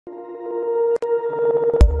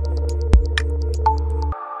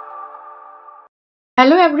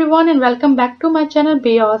Hello everyone and welcome back to my channel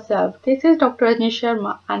Be Yourself. This is Dr. Ajni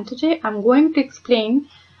Sharma and today I'm going to explain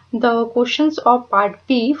the questions of part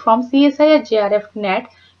B from CSIR JRF NET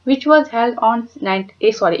which was held on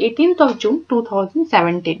 18th of June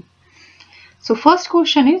 2017. So first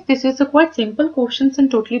question is, this is a quite simple questions and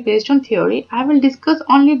totally based on theory. I will discuss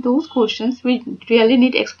only those questions which really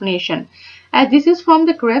need explanation. As this is from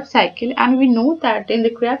the Krebs cycle and we know that in the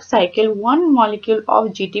Krebs cycle one molecule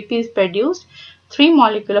of GTP is produced, 3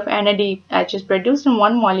 molecule of NADH is produced and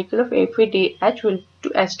 1 molecule of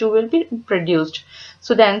H2 will be produced.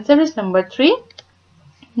 So the answer is number 3.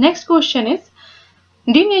 Next question is,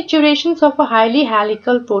 denaturations of a highly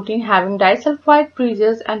helical protein having disulfide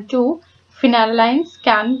preses and 2 phenylines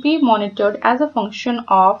can be monitored as a function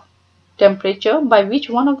of temperature by which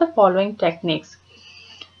one of the following techniques?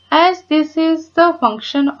 As this is the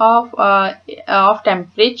function of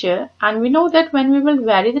temperature, and we know that when we will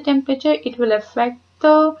vary the temperature, it will affect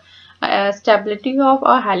the stability of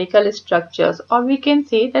our helical structures, or we can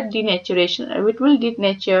say that denaturation, it will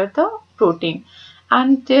denature the protein.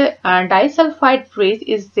 And the disulfide phrase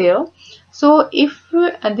is there. So if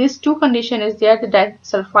these two condition is there, the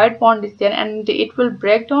disulfide bond is there and it will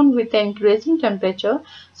break down with the increasing temperature.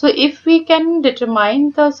 So if we can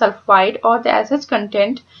determine the sulfide or the acid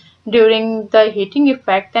content during the heating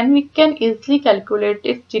effect, then we can easily calculate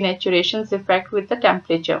its denaturation effect with the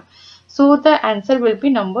temperature. So the answer will be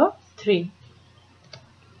number 3.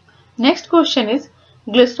 Next question is,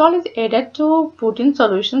 glycerol is added to protein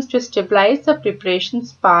solutions to stabilize the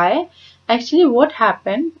preparations by, actually what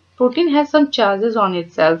happened, protein has some charges on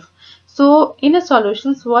itself. So in a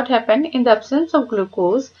solutions, what happened, in the absence of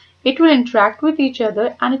glucose, it will interact with each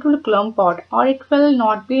other and it will clump out, or it will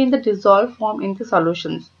not be in the dissolved form in the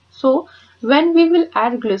solutions. So when we will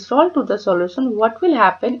add glycerol to the solution, what will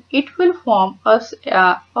happen, it will form a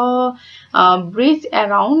bridge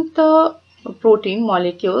around the protein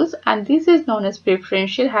molecules, and this is known as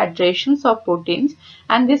preferential hydrations of proteins,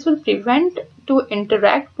 and this will prevent to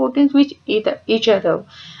interact proteins with each other,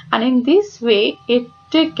 and in this way it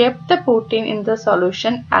kept the protein in the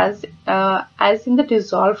solution as in the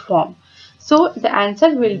dissolved form. So the answer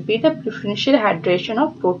will be the preferential hydration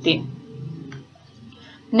of protein.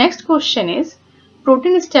 Next question is,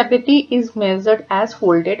 protein stability is measured as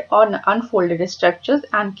folded or unfolded structures,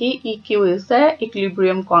 and KEQ is the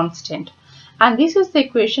equilibrium constant. And this is the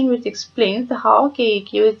equation which explains how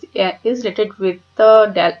KEQ is related with the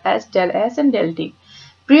del S and del T.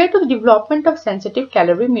 Prior to the development of sensitive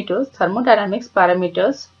calorimeters, thermodynamics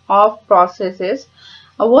parameters of processes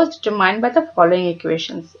was determined by the following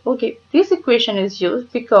equations. Okay, this equation is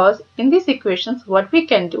used because in these equations what we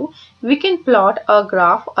can do, we can plot a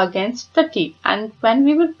graph against the T, and when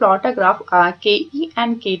we will plot a graph KE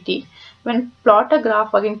and KT, when plot a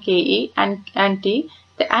graph against KE and T,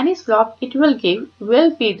 the any slope it will give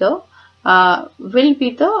will be the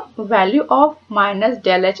value of minus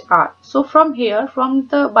del HR. So from here,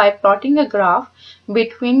 by plotting a graph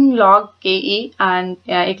between log KE and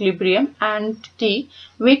equilibrium and T,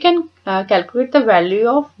 we can calculate the value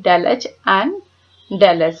of del H and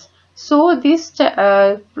del S. So this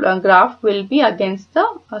graph will be against the,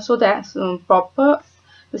 so the proper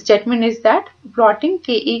statement is that plotting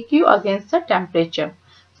KEQ against the temperature.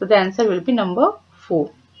 So the answer will be number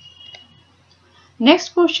 4. Next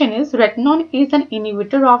question is, retinol is an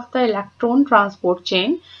inhibitor of the electron transport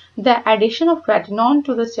chain. The addition of retinol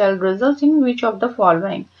to the cell results in which of the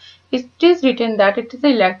following? It is written that it is the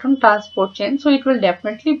electron transport chain, so it will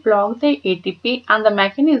definitely block the ATP, and the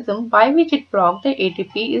mechanism by which it blocks the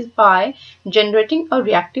ATP is by generating a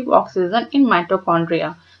reactive oxygen in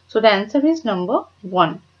mitochondria. So the answer is number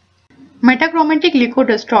 1. Metachromatic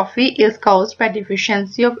leukodystrophy is caused by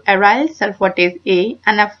deficiency of aryl sulfatase A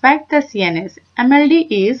and affect the CNS. MLD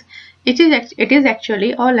it is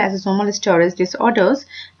actually a lysosomal storage disorders,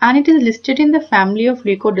 and it is listed in the family of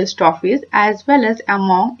leukodystrophies as well as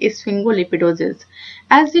among sphingolipidosis,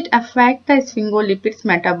 as it affects the sphingolipids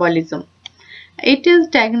metabolism. It is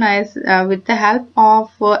diagnosed with the help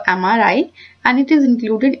of MRI, and it is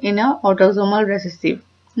included in a autosomal recessive.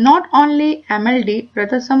 Not only MLD,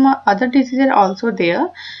 rather some other diseases are also there,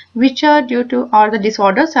 which are due to, or the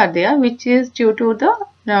disorders are there, which is due to the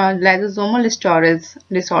lysosomal storage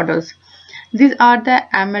disorders. These are the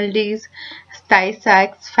MLDs, Tay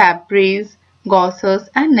Sachs, Fabry's, Gaucher's,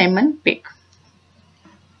 and Niemann-Pick.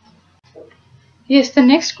 Yes, the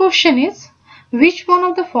next question is, which one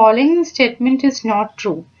of the following statement is not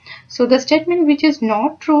true? So the statement which is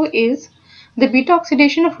not true is, The beta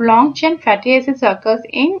oxidation of long chain fatty acids occurs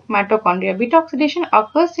in mitochondria. Beta oxidation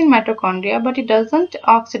occurs in mitochondria, but it doesn't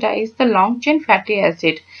oxidize the long chain fatty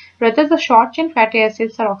acid. Rather, the short chain fatty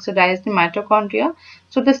acids are oxidized in mitochondria.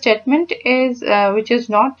 So the statement is which is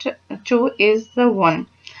not true is the one.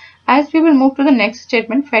 As we will move to the next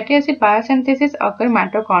statement, fatty acid biosynthesis occur in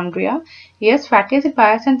mitochondria. Yes, fatty acid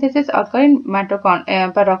biosynthesis occur in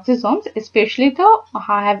peroxisomes, especially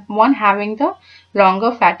the one having the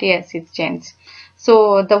longer fatty acid chains.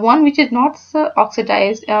 So the one which is not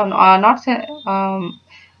oxidized, not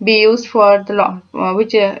be used for the long,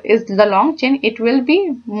 which is the long chain, it will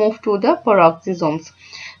be moved to the peroxisomes.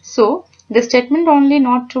 So the statement only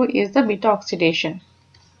not true is the beta oxidation.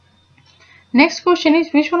 Next question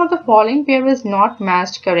is, which one of the following pair is not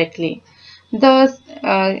matched correctly? The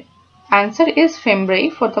answer is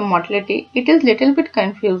fimbriae for the motility. It is little bit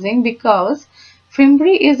confusing because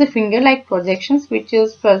fimbriae is the finger-like projections which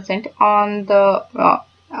is present on the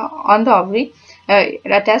ovary,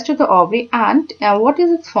 attached to the ovary, and what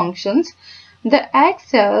is its functions? The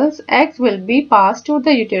eggs will be passed to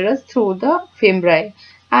the uterus through the fimbriae,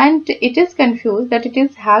 and it is confused that it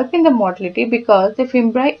is helping the motility because the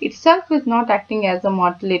fimbriae itself is not acting as a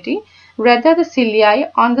motility. Rather, the cilia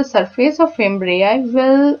on the surface of fimbriae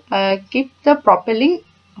will give the propelling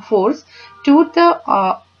force to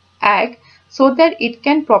the egg so that it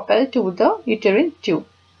can propel to the uterine tube.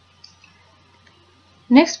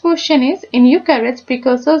 Next question is, in eukaryotes,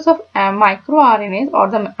 precursors of microRNAs or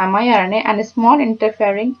the miRNA and small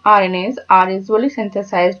interfering RNAs are usually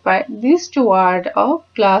synthesized by these two are a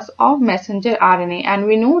class of messenger RNA, and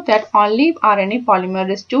we know that only RNA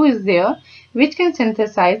polymerase II is there which can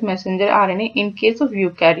synthesize messenger RNA in case of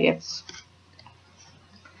eukaryotes.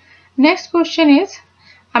 Next question is,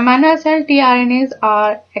 amino acid tRNAs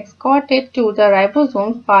are escorted to the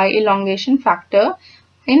ribosomes by elongation factor.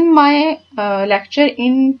 In my lecture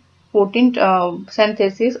in protein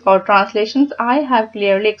synthesis or translations, I have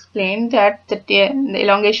clearly explained that the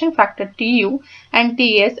elongation factor Tu and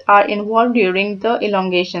Ts are involved during the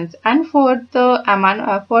elongations, and for the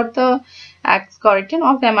escorting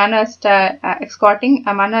of the escorting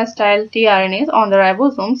amino acid tRNAs on the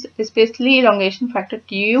ribosomes, especially elongation factor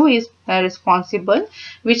Tu is responsible,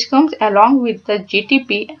 which comes along with the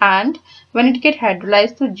GTP, and when it gets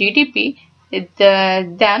hydrolyzed to GTP,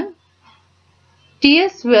 then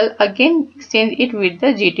TS will again exchange it with the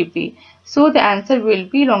GTP. So the answer will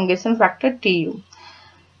be elongation factor Tu.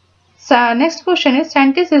 So next question is,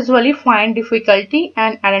 scientists usually find difficulty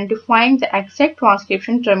in identifying the exact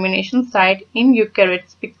transcription termination site in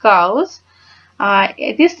eukaryotes because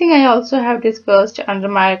this thing I also have discussed under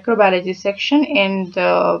microbiology section in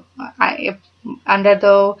the under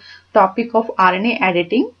the topic of RNA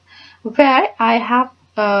editing, where I have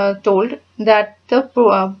told that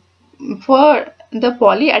for the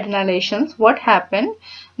polyadenylations, what happened,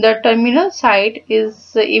 the terminal site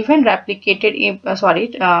is even replicated,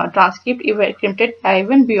 transcript encrypted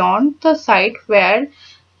even beyond the site where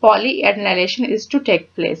polyadenylation is to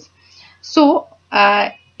take place. So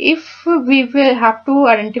if we will have to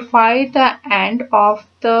identify the end of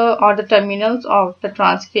the terminals of the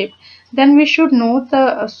transcript, then we should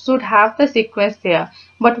have the sequence there.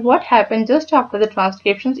 But what happens just after the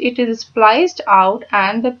transcriptions, it is spliced out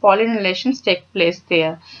and the polyadenylations take place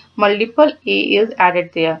there. Multiple A is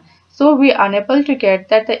added there. So we are unable to get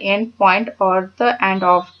that the end point or the end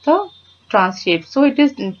of the transcript. So it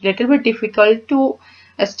is little bit difficult to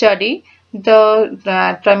study the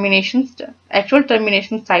actual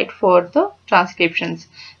termination site for the transcriptions.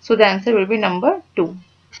 So the answer will be number 2.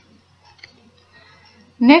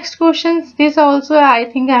 Next questions, this also I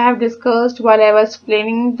think I have discussed while I was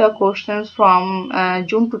explaining the questions from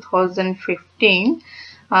June 2015.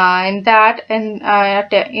 In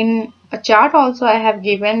a chart also I have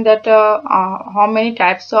given that how many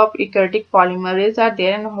types of eukaryotic polymerase are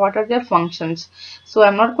there and what are their functions. So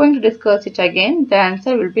I'm not going to discuss it again. The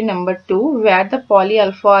answer will be number 2, where the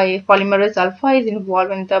polymerase alpha is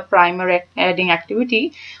involved in the primer adding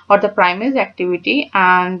activity or the primase activity,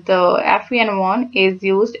 and the FEN1 is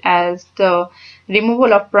used as the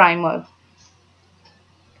removal of primer.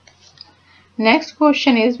 Next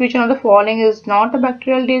question is, which one of the following is not a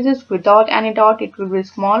bacterial disease? Without any doubt, it will be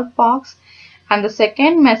smallpox. And the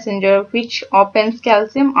second messenger which opens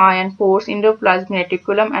calcium ion pores, endoplasmic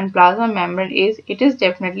reticulum and plasma membrane it is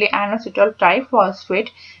definitely inositol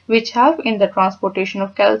triphosphate, which help in the transportation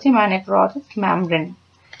of calcium ion across its membrane.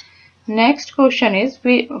 Next question is,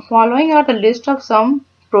 following are the list of some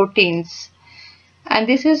proteins. And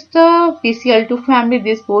this is the BCL2 family.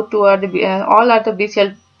 These both two are the all are the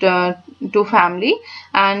BCL2 family,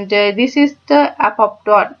 and this is the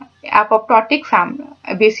apoptotic apoptotic family,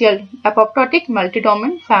 apoptotic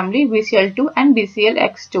multidomain family BCL2 and BCL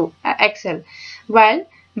XL. While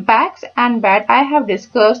bags and bed, I have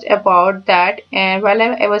discussed about that while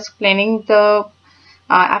I was explaining the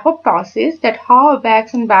apoptosis, that how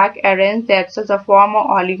bags and bag arrange themselves to form a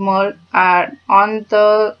oligomer on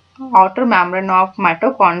the outer membrane of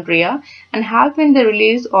mitochondria and help in the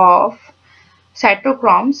release of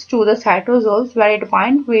cytochromes to the cytosols, where it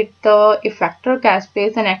binds with the effector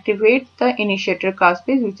caspase and activate the initiator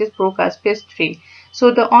caspase, which is procaspase 3.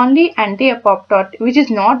 So the only anti-apoptotic, which is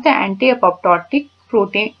not the anti-apoptotic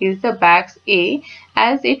protein, is the BAX A,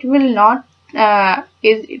 as it will not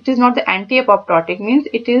it is not the anti-apoptotic, means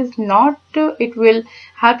it is not it will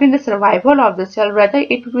help in the survival of the cell, rather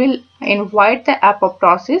it will invite the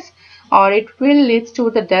apoptosis or it will lead to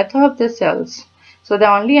the death of the cells. So the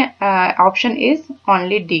only option is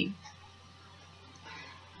only D.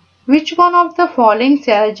 Which one of the following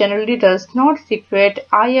cells generally does not secrete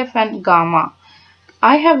IFN gamma?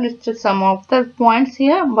 I have listed some of the points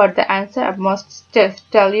here, but the answer I must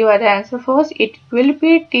tell you the answer first. It will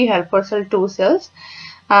be T helper cell 2 cells.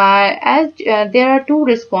 As there are two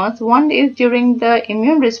responses. One is during the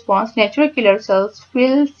immune response, natural killer cells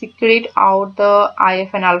will secrete out the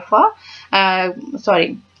IFN alpha,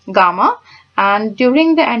 gamma, and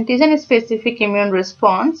during the antigen specific immune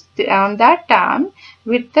response, that time,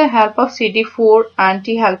 with the help of CD4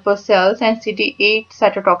 anti helper cells and CD8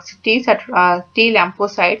 cytotoxic T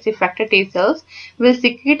lymphocytes, effector T cells will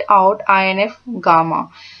secrete out INF gamma.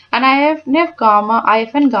 And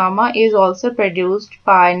IFN gamma is also produced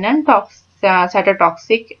by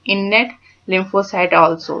non-cytotoxic innate lymphocyte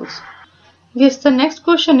also. Yes, the next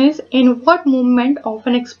question is, in what movement of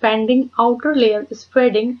an expanding outer layer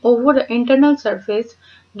spreading over the internal surface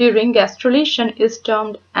during gastrulation is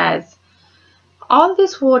termed as? All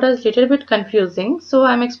this word is little bit confusing, so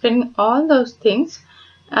I'm explaining all those things.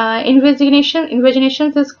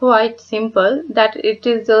 Invaginations is quite simple, that it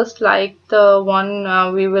is just like the one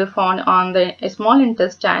we will find on the small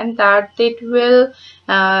intestine, that it will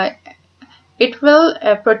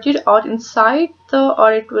protrude out inside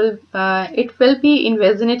or it will be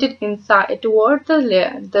invaginated inside toward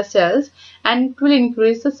the cells, and it will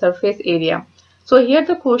increase the surface area. So here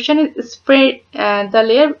the question is spread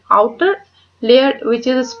the outer layer which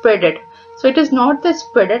is spreaded. So it is not the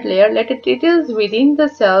spreaded layer, it is within the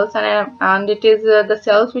cells, and it is the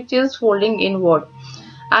cells which is folding inward.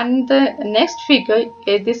 And the next figure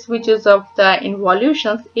is this, which is of the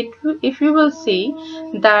involutions. If you will see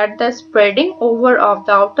that the spreading over of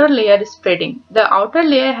the outer layer is spreading, the outer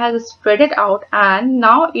layer has spreaded out, and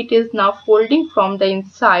now it is now folding from the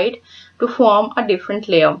inside to form a different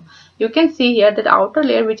layer. You can see here that the outer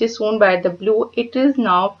layer, which is shown by the blue, it is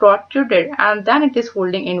now protruded and then it is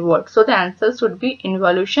folding inward. So the answer should be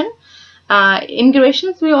involution.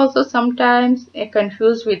 Ingressions we also sometimes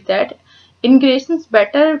confuse with that. Ingressions,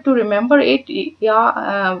 better to remember it,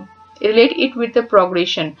 relate it with the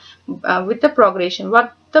progression. What the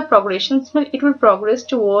progressions will, it will progress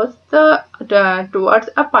towards towards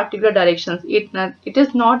a particular direction. It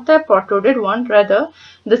is not the protruded one, rather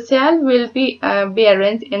the cell will be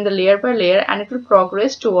arranged in the layer by layer, and it will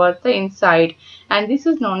progress towards the inside, and this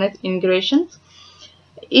is known as ingressions.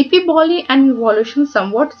 Epiboly and involution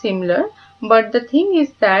somewhat similar, but the thing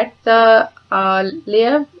is that the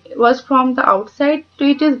layer was from the outside to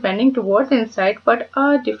it is bending towards the inside, but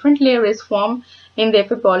a different layer is formed in the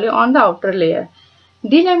epiboly on the outer layer.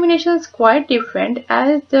 Delamination is quite different,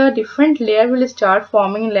 as the different layer will start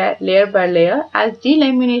forming layer by layer. As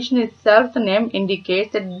delamination itself, the name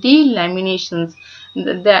indicates that delaminations,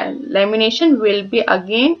 the lamination will be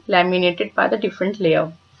again laminated by the different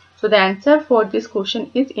layer. So the answer for this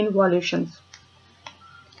question is involutions.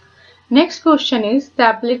 Next question is,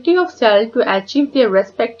 the ability of cell to achieve their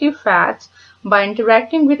respective fats by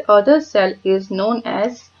interacting with other cell is known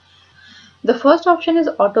as. The first option is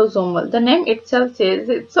autosomal. The name itself says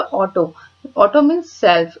it's a auto. Auto means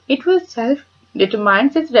self. It will self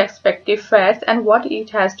determines its respective fats and what it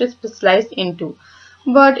has to specialize into.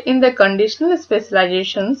 But in the conditional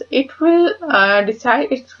specializations, it will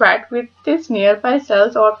decide its fat with its nearby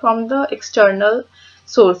cells or from the external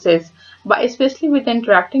sources, but especially with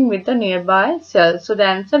interacting with the nearby cells. So the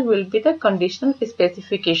answer will be the conditional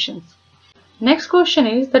specifications. Next question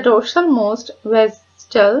is, the dorsal-most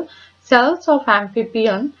vestal cells of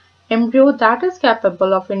amphibian embryo that is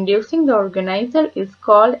capable of inducing the organizer is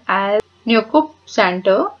called as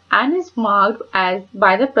nucleocenter and is marked as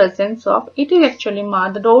by the presence of, it is actually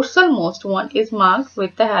marked, the dorsal-most one is marked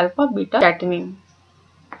with the help of beta-catenin.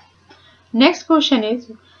 Next question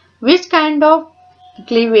is, which kind of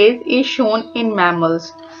cleavage is shown in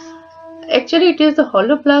mammals? Actually it is the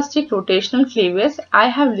holoplastic rotational cleavage. I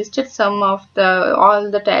have listed some of all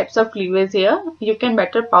the types of cleavage here. You can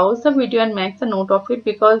better pause the video and make the note of it,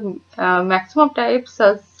 because maximum types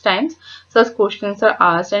times such questions are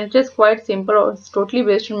asked, and it is quite simple. It's totally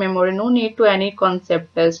based on memory, no need to any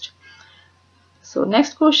concept test. So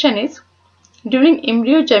next question is, during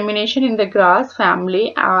embryo germination in the grass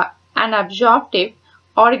family, an absorptive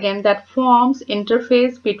organ that forms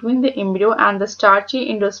interface between the embryo and the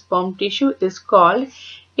starchy endosperm tissue is called,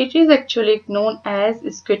 it is actually known as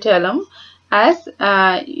scutellum. As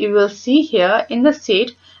you will see here in the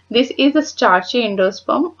seed, this is the starchy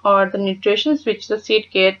endosperm, or the nutritions which the seed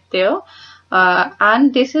get there,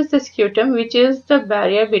 and this is the scutum, which is the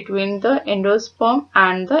barrier between the endosperm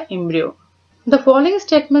and the embryo. The following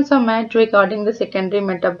statements are made regarding the secondary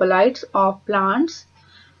metabolites of plants.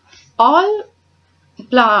 All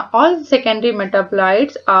secondary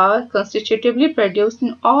metabolites are constitutively produced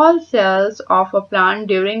in all cells of a plant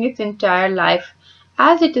during its entire life.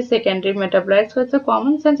 As it is secondary metabolites, so it's a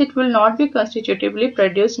common sense it will not be constitutively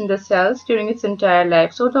produced in the cells during its entire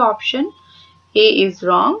life. So the option A is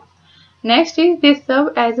wrong. Next is, they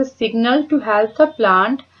serve as a signal to help the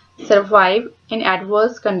plant survive in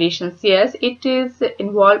adverse conditions. Yes, it is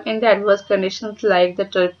involved in the adverse conditions, like the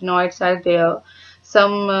terpenoids are there.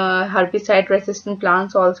 Some herbicide resistant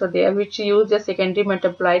plants also there, which use the secondary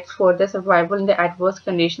metabolites for the survival in the adverse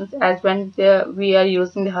conditions. As when we are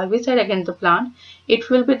using the herbicide against the plant, it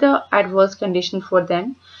will be the adverse condition for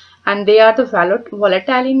them, and they are the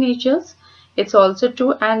volatile in natures. It's also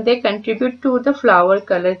true, and they contribute to the flower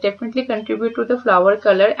color, definitely contribute to the flower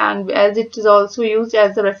color, and as it is also used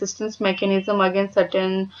as a resistance mechanism against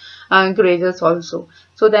certain grazes also.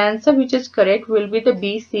 So the answer which is correct will be the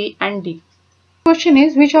B, C and D. Question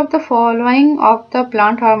is, which of the following of the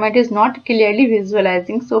plant hormone is not clearly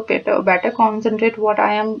visualizing? So better concentrate what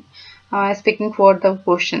I am speaking for the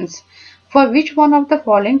questions. For which one of the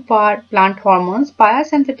following plant hormones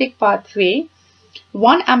biosynthetic pathway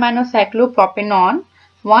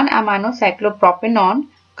 1-aminocyclopropanone,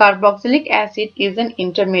 carboxylic acid is an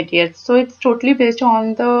intermediate. So it's totally based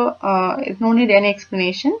on the no need any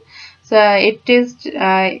explanation. So it is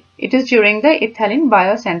during the ethylene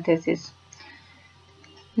biosynthesis.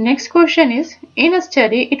 Next question is, in a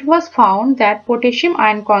study it was found that potassium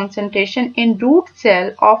ion concentration in root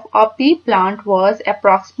cell of a pea plant was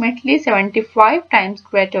approximately 75 times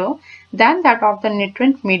greater than that of the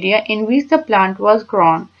nutrient media in which the plant was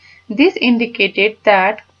grown. This indicated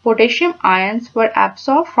that potassium ions were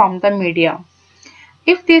absorbed from the media.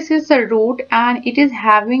 If this is the root and it is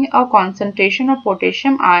having a concentration of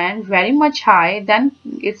potassium ion very much high than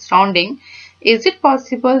its surrounding, is it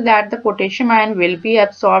possible that the potassium ion will be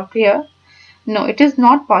absorbed here? No, it is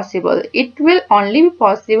not possible. It will only be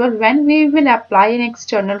possible when we will apply an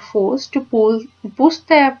external force to push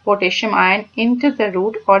the potassium ion into the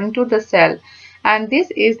root or into the cell, and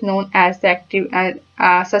this is known as the active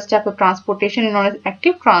such type of transportation is known as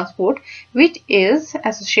active transport, which is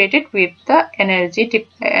associated with the energy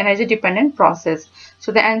dependent process.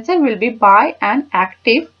 So the answer will be by an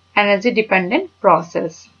active energy dependent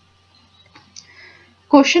process.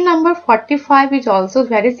 Question number 45 is also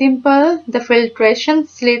very simple. The filtration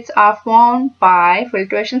slits are formed by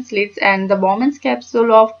filtration slits, and the Bowman's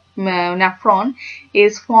capsule of nephron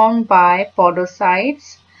is formed by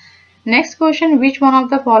podocytes. Next question, which one of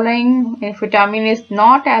the following vitamin is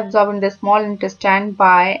not absorbed in the small intestine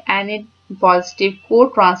by any positive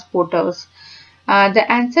co-transporters? The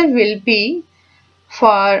answer will be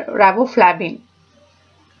for riboflavin.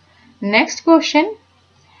 Next question,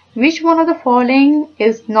 which one of the following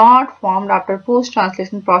is not formed after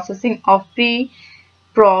post-translation processing of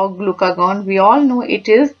pre-proglucagon? We all know it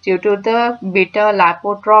is due to the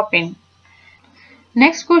beta-lipotropin.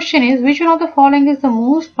 Next question is, which one of the following is the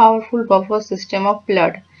most powerful buffer system of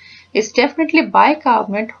blood? It's definitely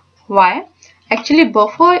bicarbonate. Why? Actually,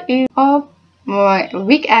 buffer is a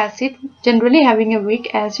weak acid, generally having a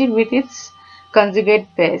weak acid with its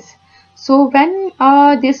conjugate base. So when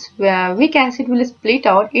this weak acid will split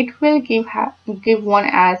out, it will give one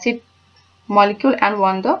acid molecule and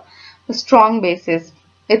one the strong bases,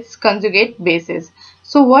 its conjugate bases.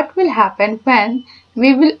 So what will happen when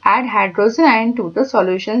we will add hydrogen ion to the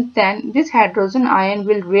solutions? Then this hydrogen ion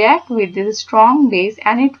will react with this strong base,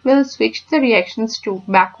 and it will switch the reactions to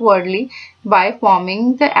backwardly by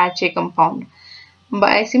forming the HA compound.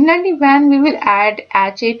 Similarly, when we will add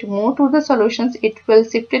HA more to the solutions, it will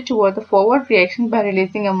shift it toward the forward reaction by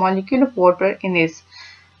releasing a molecule of water in it.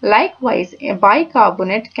 Likewise, a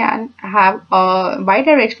bicarbonate can have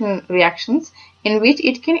bidirectional reactions. in which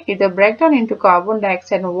it can either break down into carbon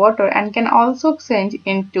dioxide and water and can also change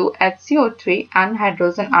into HCO3 and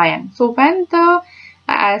hydrogen ion. So when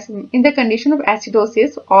as in the condition of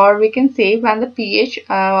acidosis, or we can say when the pH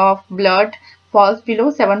of blood falls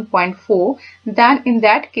below 7.4, then in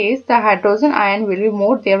that case the hydrogen ion will be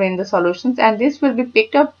more there in the solutions, and this will be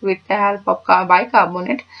picked up with the help of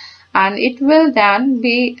bicarbonate, and it will then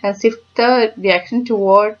be shift the reaction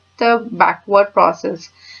toward the backward process.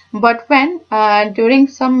 But when during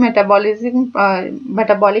some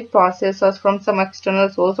metabolic processes from some external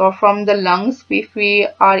source or from the lungs, if we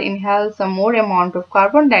are inhale some more amount of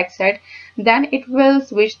carbon dioxide, then it will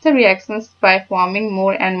switch the reactions by forming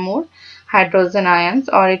more and more hydrogen ions,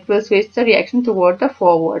 or it will switch the reaction toward the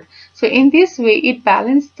forward. So in this way it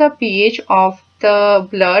balances the pH of the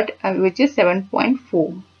blood, which is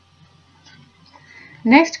 7.4.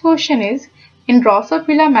 Next question is, in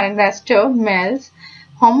Drosophila melanogaster males,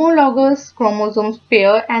 homologous chromosomes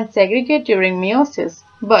pair and segregate during meiosis,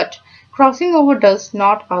 but crossing over does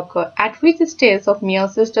not occur. At which stage of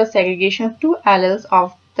meiosis does segregation of two alleles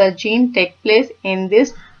of the gene take place in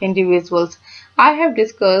these individuals? I have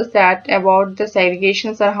discussed that about the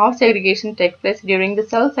segregations and how segregation takes place during the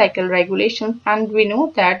cell cycle regulation, and we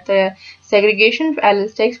know that the segregation of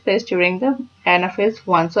alleles takes place during the anaphase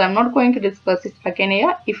 1. So I am not going to discuss it again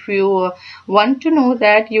here. If you want to know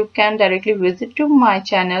that, you can directly visit to my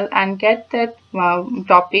channel and get that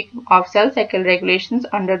topic of cell cycle regulations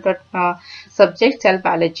under the subject cell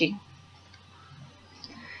biology.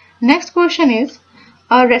 Next question is,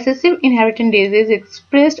 a recessive inherited disease is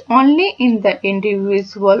expressed only in the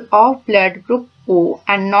individual of blood group O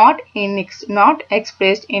and not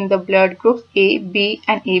expressed in the blood groups A, B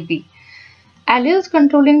and AB. Alleles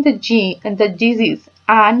controlling the gene and the disease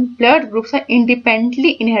and blood groups are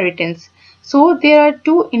independently inheritance. So there are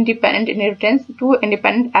two independent inheritance, two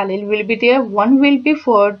independent allele will be there. One will be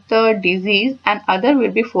for the disease and other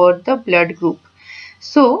will be for the blood group.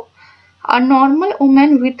 So a normal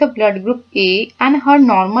woman with the blood group A and her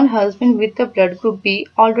normal husband with the blood group B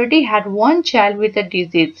already had one child with the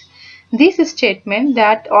disease. This statement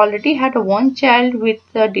that already had one child with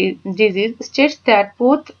the disease states that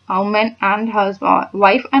both woman and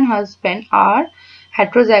wife and husband are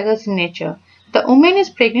heterozygous in nature. The woman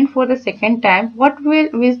is pregnant for the second time. What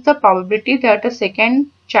is the probability that a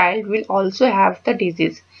second child will also have the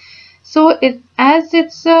disease? So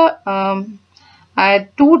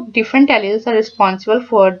two different alleles are responsible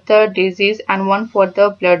for the disease and one for the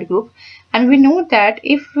blood group, and we know that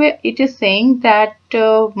if it is saying that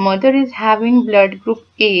mother is having blood group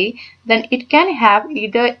A, then it can have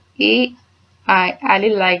either A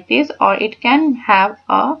allele like this, or it can have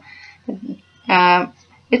a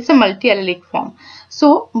it's a multi-allelic form.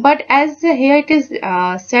 So but as here it is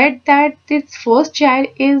said that its first child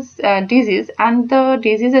is disease, and the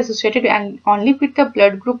disease associated and only with the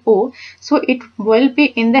blood group O, so it will be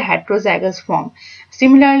in the heterozygous form.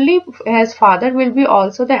 Similarly, as father will be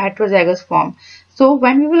also the heterozygous form. So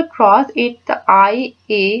when we will cross it, the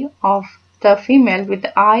IA of the female with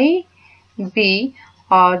the IB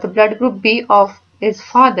or the blood group B of his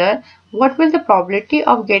father, what will the probability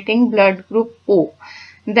of getting blood group O?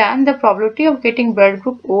 Then the probability of getting blood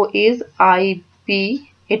group O is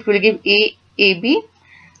IB. It will give AB.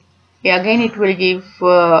 Again it will give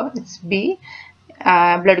it's B,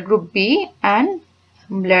 blood group B and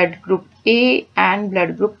blood group A and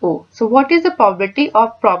blood group O. So what is the probability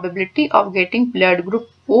of getting blood group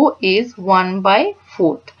O is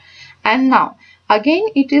 1/4. And now again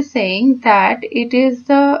it is saying that it is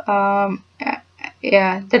the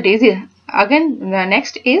disease. Again the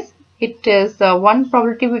next is, it is one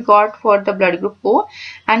probability we got for the blood group O,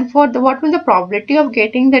 and for the what will the probability of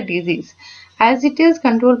getting the disease, as it is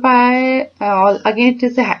controlled by again it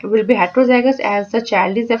is will be heterozygous as the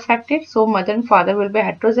child is affected. So mother and father will be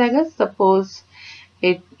heterozygous. Suppose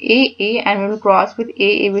it AA and we will cross with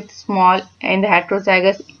AA with small in the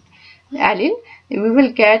heterozygous allele, we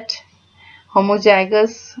will get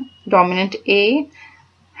homozygous dominant A,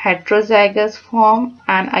 heterozygous form,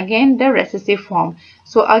 and again the recessive form.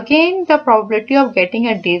 So again the probability of getting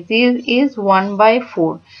a disease is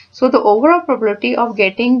 1/4. So the overall probability of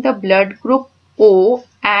getting the blood group O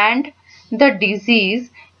and the disease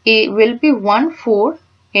A will be 1/4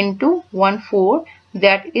 into 1/4,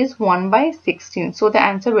 that is 1/16. So the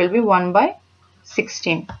answer will be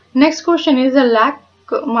 1/16. Next question is, a lac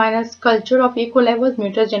minus culture of E. coli was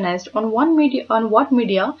mutagenized. On what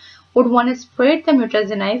media would one spread the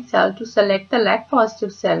mutagenized cell to select the lac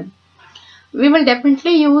positive cell? We will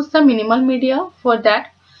definitely use the minimal media for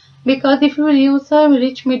that. Because if you will use a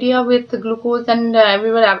rich media with glucose, and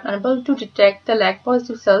we were unable to detect the lac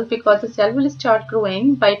positive cells because the cell will start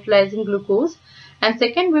growing by utilizing glucose. And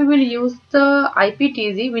second, we will use the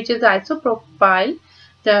IPTZ, which is isopropyl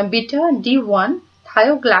the beta D1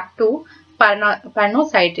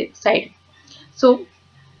 thiogalactopanoside. So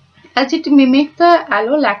as it mimics the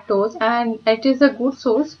allolactose, and it is a good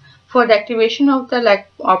source for the activation of the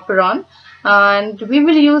operon. And we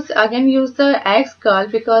will use the X gall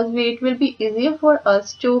because it will be easier for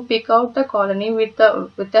us to pick out the colony with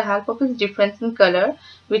the help of its difference in color,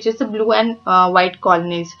 which is the blue and white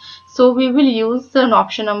colonies. So we will use an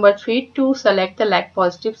option number 3 to select the lac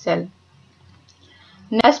positive cell.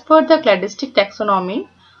 As per the cladistic taxonomy,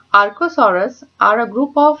 Archosaurus are a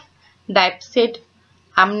group of dipsid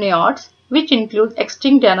amniotes which includes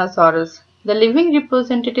extinct dinosaurs. The living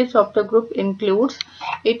representatives of the group includes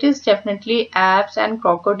it is definitely apes and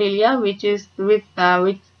crocodilia, which is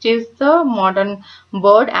the modern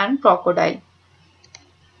bird and crocodile.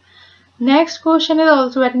 Next question is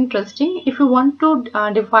also very interesting. If you want to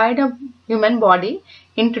divide a human body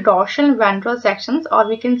into dorsal and ventral sections, or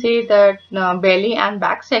we can say the belly and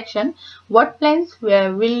back section, what planes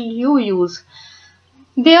will you use?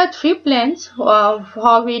 There are three planes of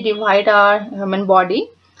how we divide our human body.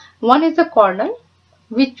 One is the coronal,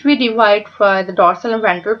 which we divide for the dorsal and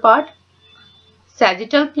ventral part.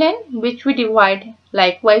 Sagittal plane, which we divide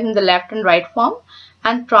likewise in the left and right form.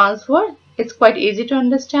 And transverse, it's quite easy to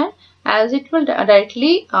understand as it will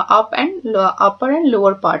directly upper and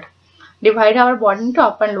lower part. Divide our body into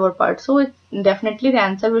upper and lower part. So definitely the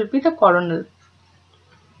answer will be the coronal.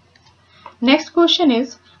 Next question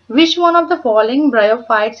is, which one of the following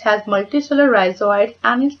bryophytes has multicellular rhizoids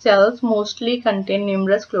and its cells mostly contain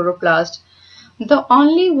numerous chloroplasts? The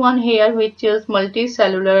only one here which is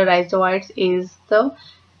multicellular rhizoids is the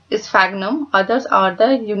sphagnum. Others are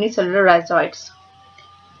the unicellular rhizoids.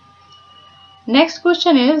 Next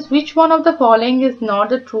question is, which one of the following is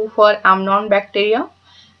not true for amnon bacteria?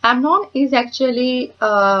 Amnon is actually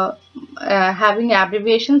having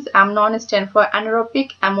abbreviations. Amnon stands for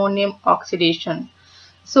anaerobic ammonium oxidation.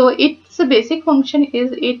 So its basic function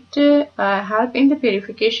is it helps in the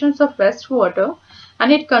purifications of wastewater,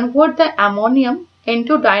 and it converts the ammonium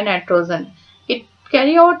into dinitrogen. It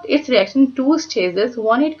carry out its reaction in two stages.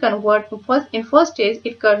 One, it convert first stage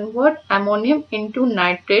it convert ammonium into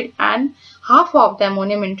nitrate and half of the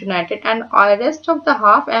ammonium into nitrate, and the rest of the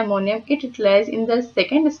half ammonium it utilizes in the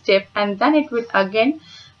second step, and then it will again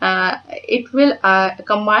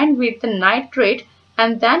combine with the nitrate,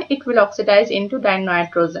 and then it will oxidize into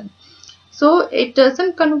dinitrogen. So it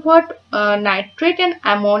doesn't convert nitrate and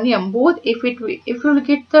ammonium both. If you will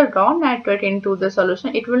get the raw nitrate into the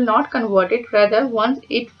solution, it will not convert it. Rather, once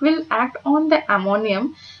it will act on the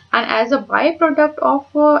ammonium, and as a byproduct of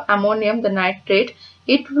ammonium, the nitrate,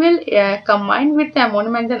 it will combine with the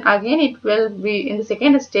ammonium, and then again it will be in the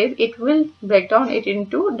second stage. It will break down it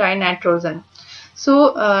into dinitrogen.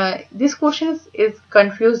 So this question is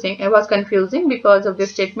confusing. It was confusing because of the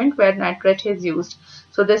statement where nitrate is used.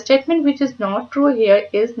 So the statement which is not true here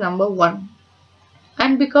is number 1.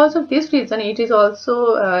 And because of this reason, it is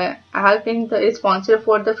also helping the responsible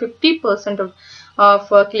for the 50% of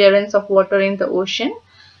clearance of water in the ocean,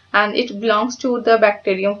 and it belongs to the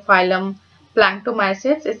bacterium phylum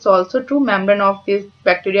Planktomycetes. It's also true. Membrane of this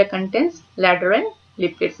bacteria contains ladder and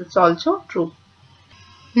lipids. It's also true.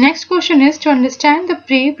 Next question is, to understand the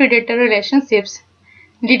prey-predator relationships,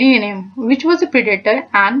 Didymium, which was a predator,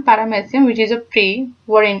 and Paramecium, which is a prey,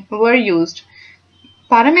 were used.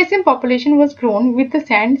 Paramecium population was grown with the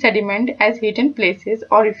sand sediment as hidden places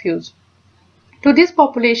or refuge. To this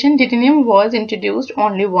population, Didymium was introduced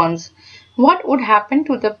only once. What would happen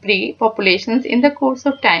to the prey populations in the course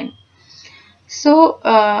of time? So,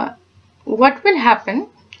 what will happen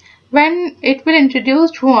when it will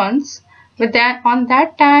introduced once? But then on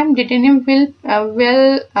that time, Didymium will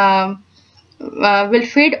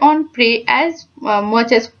feed on prey as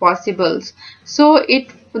much as possible. So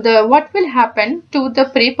what will happen to the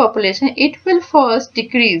prey population? It will first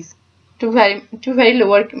decrease to very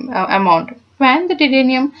lower amount when the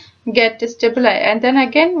Didymium get stabilized, and then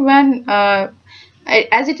again when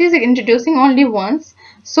as it is introducing only once,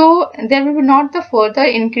 so there will be not the further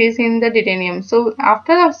increase in the Didymium. So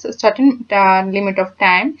after a certain limit of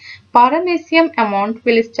time, Paramecium amount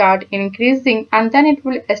will start increasing, and then it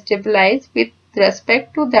will stabilize with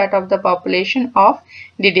respect to that of the population of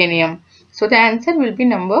Didymium. So the answer will be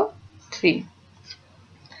number 3.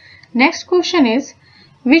 Next question is,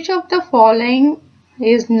 which of the following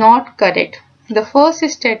is not correct? The first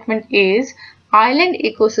statement is Island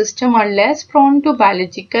ecosystems are less prone to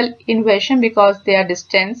biological invasion because they are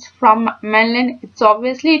distant from mainland. It's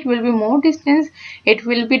obviously it will be more distance. It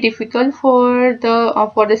will be difficult for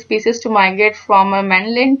the species to migrate from a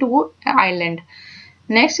mainland to island.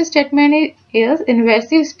 Next statement is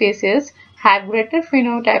invasive species have greater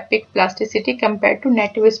phenotypic plasticity compared to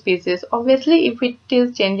native species. Obviously, if it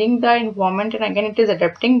is changing the environment and again it is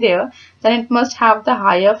adapting there, then it must have the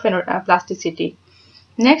higher plasticity.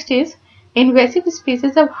 Next is invasive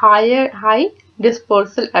species have high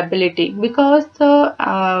dispersal ability because the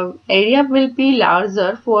area will be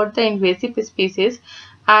larger for the invasive species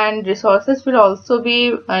and resources will also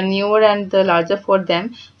be newer and larger for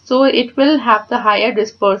them. So it will have the higher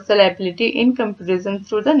dispersal ability in comparison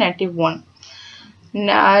to the native one.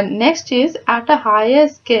 Next is at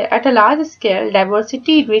a large scale,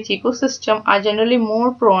 diversity-rich ecosystems are generally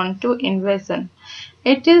more prone to invasion.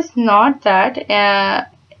 It is not that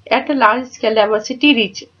at a large scale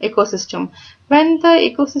diversity-rich ecosystem. When the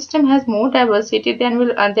ecosystem has more diversity,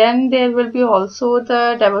 then there will be also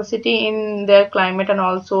the diversity in their climate and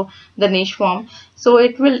also the niche form. So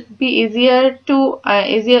it will be easier to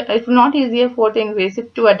it will not easier for the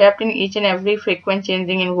invasive to adapt in each and every frequent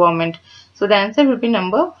changing environment. So the answer will be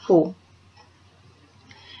number 4.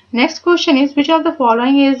 Next question is, which of the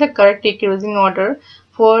following is the correct decreasing order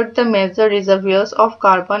for the major reservoirs of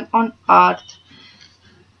carbon on Earth?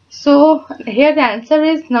 So here the answer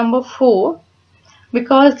is number 4,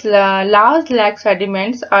 because large lag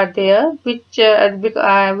sediments are there, which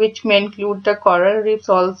may include the coral reefs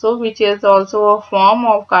also, which is also a form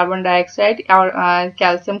of carbon dioxide or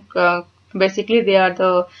calcium. Basically, they are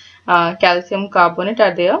the calcium carbonate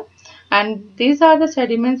are there, and these are the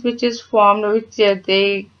sediments which is formed, which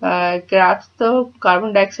they grasp the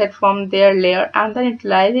carbon dioxide from their layer and then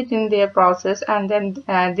utilize it in their process, and then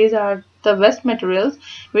these are the waste materials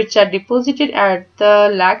which are deposited at the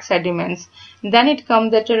lag sediments. Then it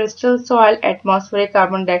comes the terrestrial soil, atmospheric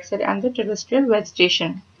carbon dioxide and the terrestrial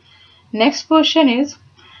vegetation. Next question is,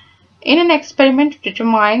 in an experiment to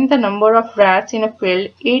determine the number of rats in a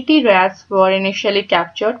field, 80 rats were initially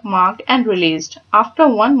captured, marked and released. After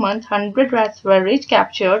 1 month, 100 rats were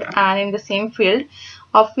recaptured and in the same field,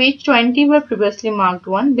 of which 20 were previously marked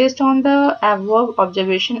 1. Based on the above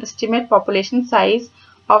observation, estimate population size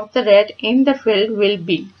of the rat in the field will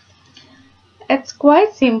be. It's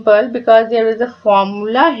quite simple because there is a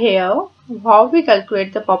formula here. How we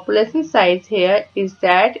calculate the population size here is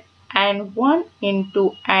that n1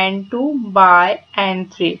 into n2 by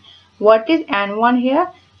n3. What is n1 here?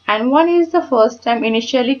 n1 is the first time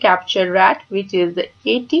initially captured rat, which is the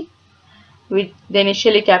 80. The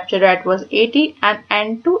initially captured rat was 80, and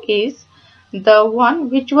n2 is the one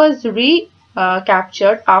which was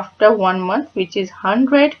captured after 1 month, which is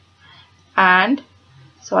 100 and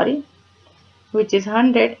n3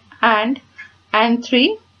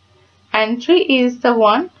 is the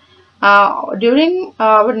one during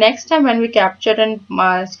our next time when we captured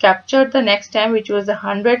captured the next time, which was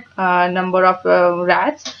 100 number of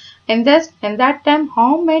rats. In that time,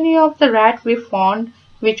 how many of the rat we found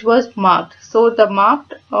which was marked? So the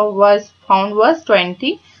marked was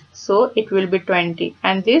 20. So it will be 20,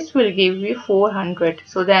 and this will give you 400.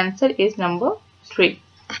 So the answer is number 3.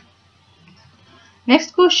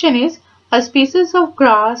 Next question is, a species of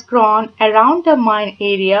grass grown around a mine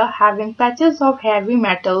area having patches of heavy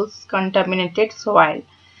metals contaminated soil.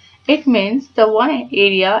 It means the one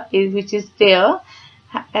area which is there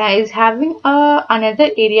is having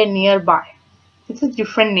another area nearby. It's a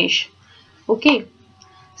different niche. Okay.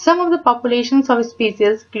 Some of the populations of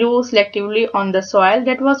species grew selectively on the soil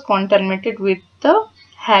that was contaminated with the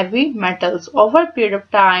heavy metals. Over a period of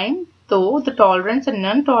time, though, the tolerant and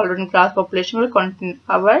non-tolerant grass population will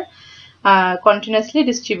continuously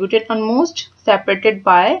distributed, almost separated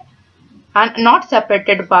by and not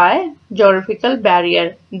separated by geographical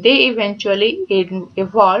barrier. They eventually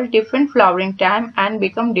evolve different flowering time and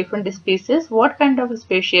become different species. What kind of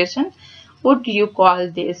speciation would you call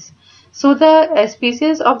this? So the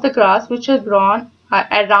species of the grass which are grown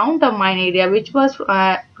around the mine area, which was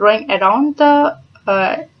growing around the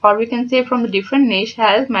or we can say from the different niche,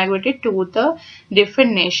 has migrated to the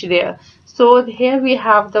different niche there. So here we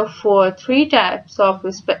have the three types of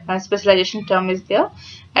specialization term is there: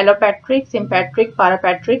 allopatric, sympatric,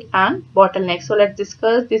 parapatric and bottleneck. So let's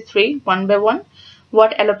discuss these three one by one.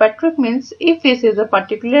 What allopatric means: if this is a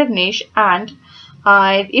particular niche and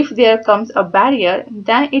if there comes a barrier,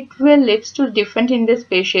 then it will lead to different in the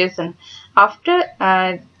speciation. After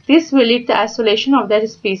this will lead to isolation of that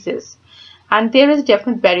species. and there is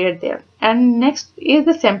definite barrier there. And next is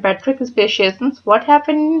the sympatric speciation. What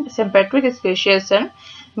happened in sympatric speciation?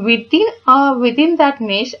 Within that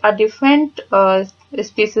niche, a different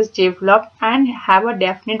species develop and have a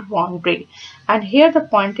definite boundary. And here the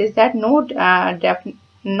point is that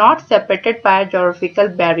not separated by a geographical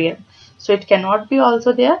barrier, so it cannot be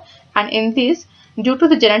also there. And in this, due to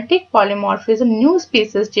the genetic polymorphism, new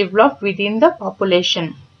species develop within the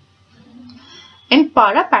population. In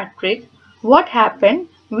parapatric, what happened?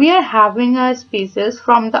 We are having a species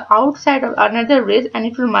from the outside of another race, and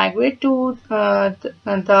it will migrate to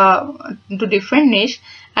to different niche,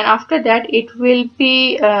 and after that it will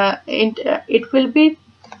be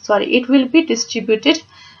distributed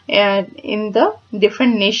in the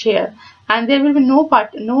different niche here, and there will be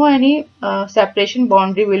no any separation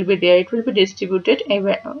boundary will be there. It will be distributed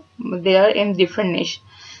there in different niche.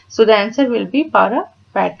 So the answer will be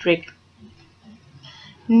parapatric.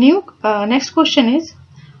 Next question is,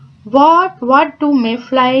 what do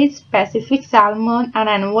mayflies, Pacific salmon, and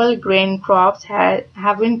annual grain crops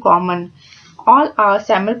have in common? All are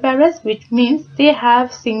seminiparous, which means they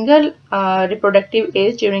have single reproductive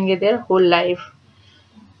age during their whole life.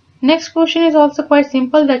 Next question is also quite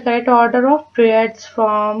simple. The correct order of periods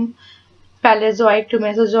from Paleozoic to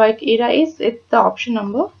Mesozoic era is the option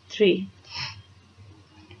number 3.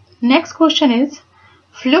 Next question is,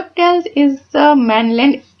 fluke tails in the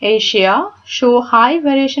mainland Asia show high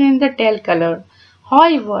variation in the tail color.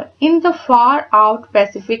 However, in the far out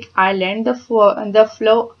Pacific island, the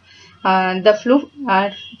fluke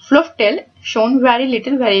tail shown very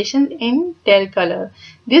little variation in tail color.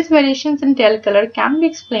 These variations in tail color can be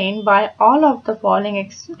explained by all of the following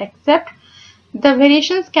except the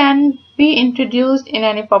variations can be introduced in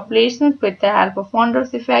any populations with the help of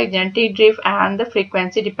Fonder's effect, genetic drift, and the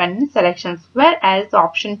frequency dependent selections. Whereas the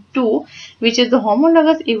option 2, which is the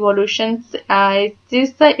homologous evolutions, it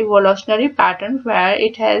is the evolutionary pattern where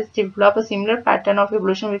it has developed a similar pattern of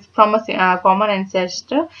evolution from a common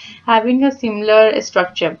ancestor having a similar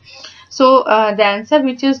structure. So the answer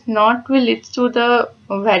which is not will leads to the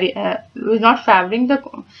not favoring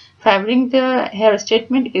the here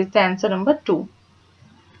statement is the answer number 2.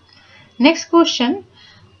 Next question.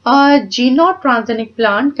 A geno-transgenic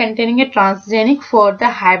plant containing a transgenic for the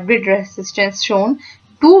hybrid resistance shown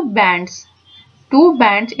two bands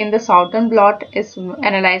in the southern blot is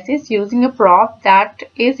analysis using a prop that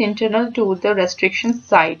is internal to the restriction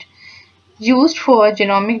site used for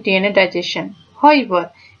genomic DNA digestion.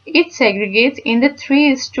 However, it segregates in the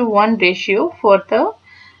 3:1 ratio for the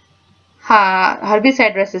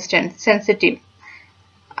herbicide resistance sensitive.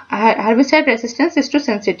 Herbicide resistance is to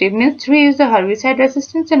sensitive, means 3 is the herbicide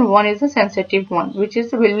resistance and 1 is the sensitive one, which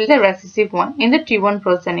will be the recessive one in the T1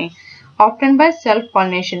 progeny, obtained by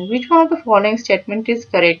self-pollination. Which one of the following statement is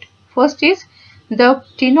correct? First is, the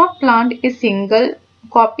T0 plant is single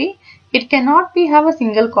copy. It cannot have a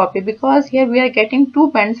single copy because here we are getting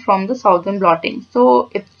two bands from the southern blotting, so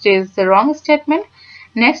it is the wrong statement.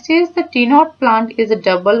 Next is, the T0 plant is a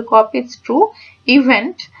double copy. It's true.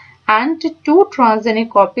 Event and two transgenic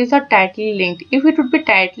copies are tightly linked. If it would be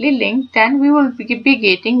tightly linked, then we will be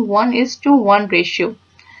getting 1:1 ratio.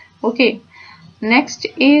 Okay. Next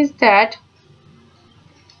is that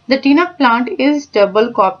the T0 plant is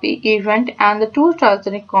double copy event and the two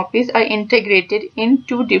transgenic copies are integrated in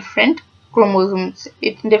two different chromosomes.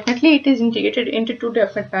 It is integrated into two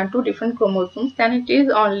different chromosomes, then it is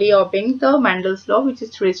only obeying the Mendel's law, which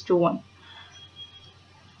is 3:1.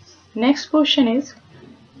 Next question is,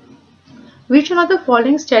 which one of the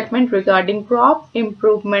following statement regarding crop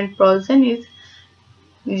improvement process is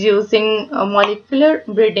using molecular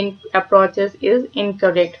breeding approaches is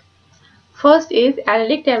incorrect? First is,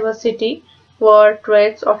 allelic diversity for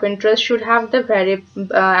traits of interest should have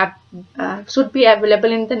the should be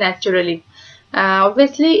available in the naturally.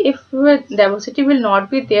 Obviously, if diversity will not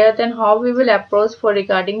be there, then how we will approach for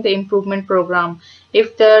regarding the improvement program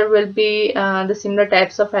if there will be the similar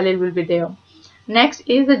types of allele will be there. Next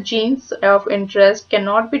is, the genes of interest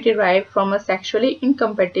cannot be derived from a sexually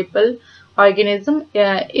incompatible organism.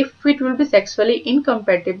 If it will be sexually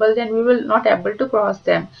incompatible, then we will not able to cross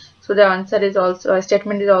them. So the answer is also,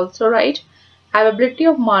 statement is also right. Availability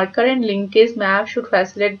of marker and linkage map should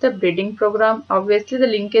facilitate the breeding program. Obviously, the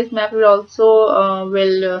linkage map will also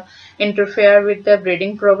interfere with the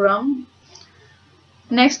breeding program.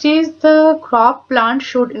 Next is, the crop plant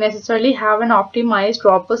should necessarily have an optimized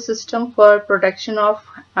robust system for production of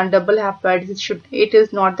double haploids. It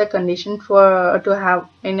is not the condition for to have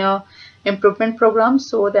in a improvement program.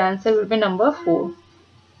 So the answer will be number 4.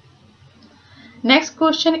 Next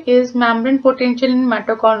question is membrane potential in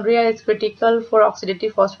mitochondria is critical for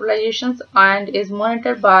oxidative phosphorylation and is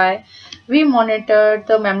monitored by. We monitor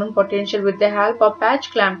the membrane potential with the help of patch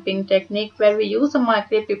clamping technique, where we use a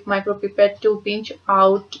micropipette to pinch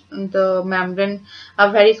out the membrane,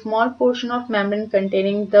 a very small portion of membrane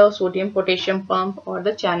containing the sodium potassium pump or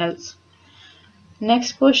the channels.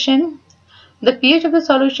 Next question. The pH of the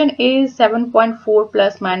solution is 7.4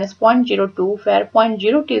 plus minus 0.02, where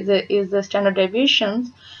 0.02 is the standard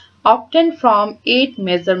deviation obtained from 8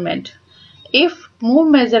 measurement. If more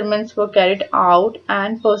measurements were carried out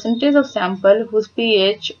and percentage of sample whose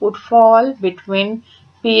pH would fall between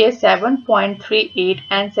pH 7.38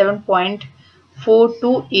 and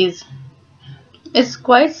 7.42 is. It's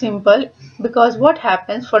quite simple, because what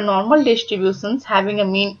happens for normal distributions having a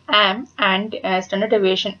mean m and a standard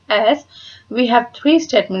deviation s, we have three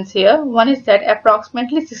statements here. One is that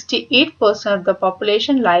approximately 68% of the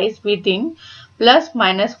population lies within plus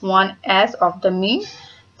minus 1 s of the mean.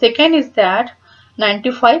 Second is that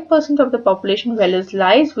 95% of the population values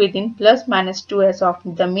lies within plus minus 2 s of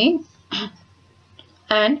the mean,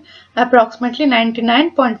 and approximately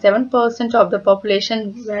 99.7% of the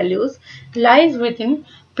population values lies within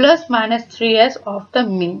plus minus 3s of the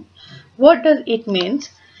mean. What does it mean?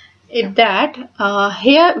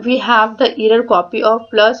 Here we have the error copy of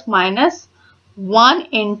plus minus 1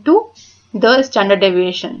 into the standard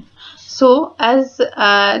deviation. So as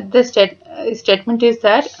the statement is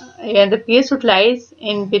that the pH lies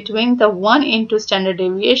in between the 1 into standard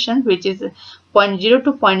deviation, which is 0.0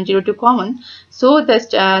 to 0.02 common. So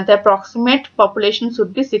the approximate population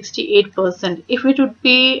should be 68%. If it would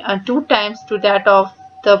be 2 times to that of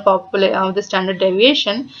the standard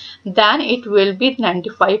deviation, then it will be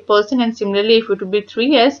 95%, and similarly if it would be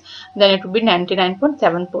 3s, then it would be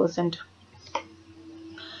 99.7%.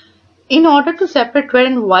 In order to separate red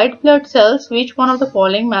and white blood cells, which one of the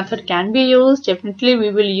following method can be used? Definitely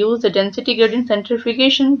we will use the density gradient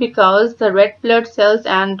centrifugation, because the red blood cells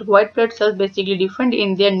and white blood cells basically different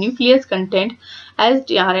in their nucleus content, as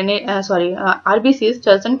the RBCs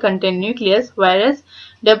doesn't contain nucleus, whereas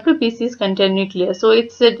WBCs contain nucleus. So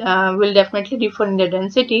it's will definitely differ in their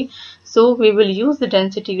density. So we will use the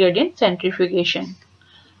density gradient centrifugation.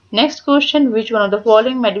 Next question, which one of the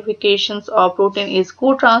following modifications of protein is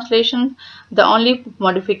co-translation? The only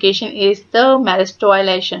modification is the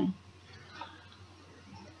meristylation.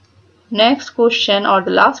 Next question, or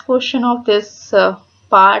the last question of this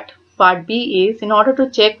part B, is in order to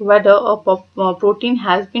check whether a protein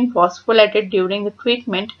has been phosphorylated during the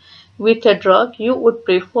treatment with a drug you would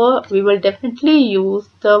prefer, we will definitely use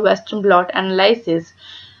the Western blot analysis.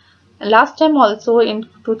 Last time also in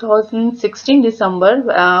 2016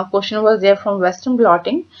 December, question was there from Western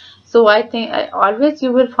blotting. So I think always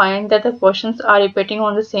you will find that the questions are repeating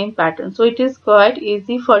on the same pattern. So it is quite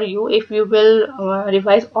easy for you if you will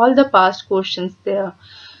revise all the past questions there.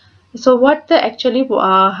 So what actually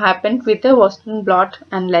happened with the Western blot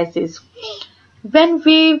analysis? When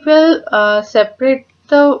we will separate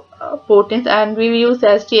the proteins and we will use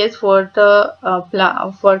STS for the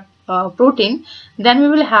protein, then we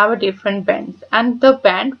will have a different bands, and the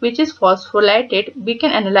band which is phosphorylated, we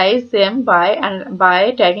can analyze them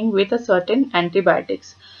by tagging with a certain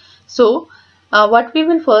antibiotics. So what we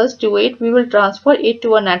will first do it, we will transfer it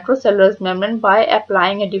to a nitrocellular membrane by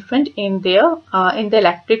applying a different in the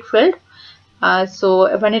electric field.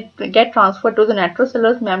 So when it get transferred to the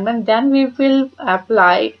nitrocellular membrane, then we will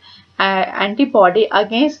apply antibody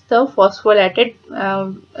against the phosphorylated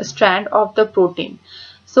strand of the protein.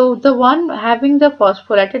 So the one having the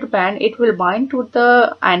phosphorylated band, it will bind to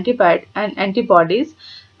the antibodies,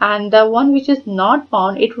 and the one which is not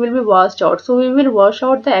bound, it will be washed out. So we will wash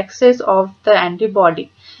out the excess of the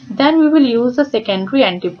antibody. Then we will use the secondary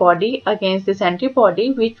antibody against this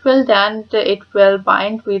antibody, which will then it will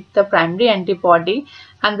bind with the primary antibody,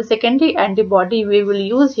 and the secondary antibody we will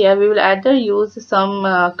use here, we will either use some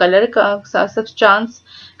color substance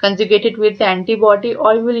conjugated with the antibody,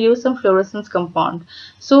 or we will use some fluorescence compound.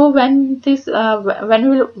 So when we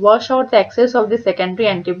will wash out the excess of the secondary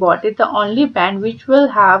antibody, the only band which will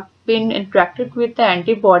have been interacted with the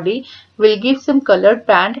antibody will give some colored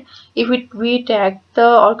band if we tag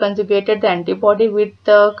or conjugated the antibody with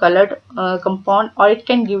the colored compound, or it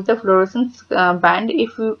can give the fluorescence band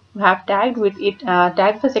if you have tagged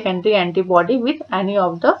the secondary antibody with any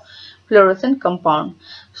of the fluorescent compound.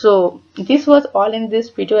 So this was all in this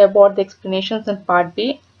video about the explanations in part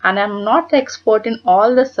B. and I'm not expert in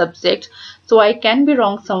all the subjects, so I can be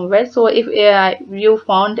wrong somewhere. So if you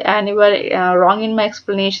found anywhere wrong in my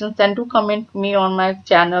explanations, then do comment me on my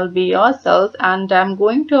channel Be Yourself, and I'm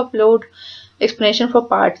going to upload explanation for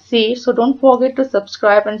part C. So don't forget to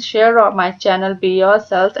subscribe and share on my channel Be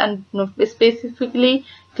Yourself, and specifically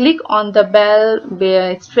click on the bell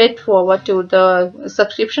straight forward to the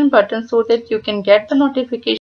subscription button so that you can get the notification